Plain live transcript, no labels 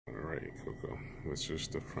Alright, Coco. This is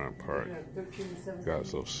the front part. Got a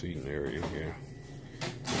little seating area here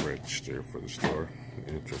to register for the store.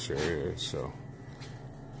 Entrance area, so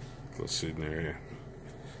little seating area.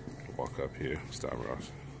 Walk up here, stop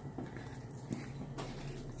Ross.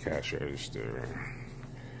 Cash register.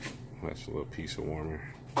 That's a little piece of warmer.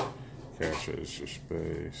 Cash register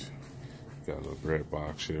space. Got a little bread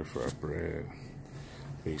box here for our bread.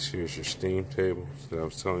 Here's your steam table that I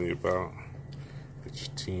was telling you about. Get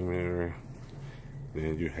your team area.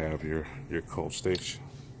 Then you have your cold station.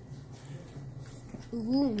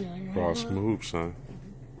 Ross, move, son.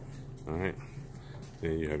 Alright.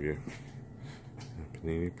 Then you have your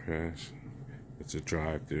panini press. It's a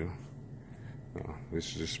drive-through.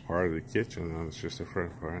 This is just part of the kitchen. It's just the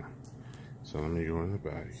front part. So let me go in the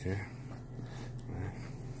back here.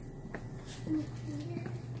 Alright.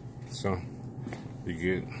 So you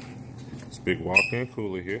get this big walk-in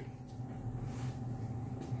cooler here.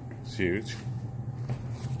 It's huge.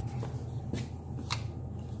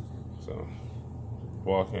 So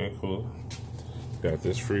walk-in cooler. Got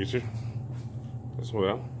this freezer as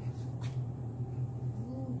well.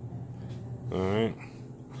 Alright.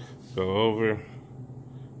 Go over.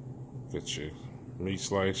 Get your meat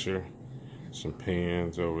slicer. Some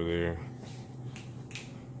pans over there.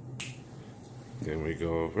 Then we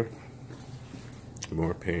go over.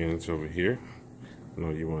 More pans over here. I know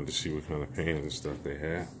you wanted to see what kind of pans and stuff they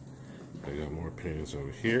have. I got more pans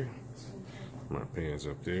over here. More pans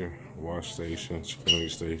up there. Wash stations, cleaning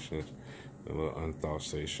stations, a little unthaw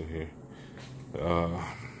station here.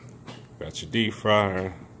 Got your deep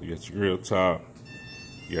fryer. You got your grill top.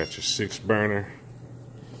 You got your 6 burner.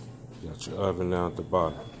 You got your oven down at the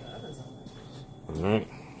bottom. Alright,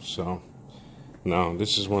 so now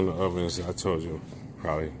this is one of the ovens that I told you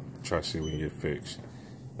probably try to see if we can get fixed.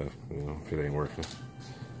 If it ain't working.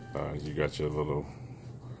 You got your little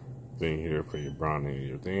thing here for your browning and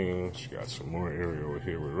your things. You got some more area over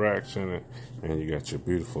here with racks in it. And you got your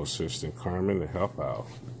beautiful assistant Carmen to help out.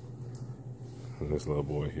 And this little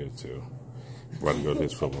boy here too. About to go to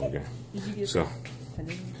this football game. So,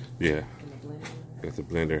 yeah. Got the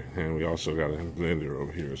blender. And we also got a blender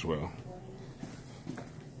over here as well.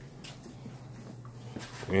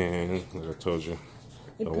 And, like I told you,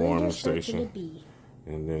 a warming station.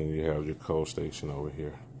 And then you have your cold station over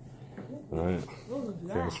here. Alright,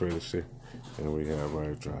 cash register, and we have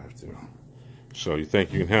our drive-through. So you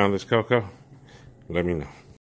think you can handle this, Coco? Let me know.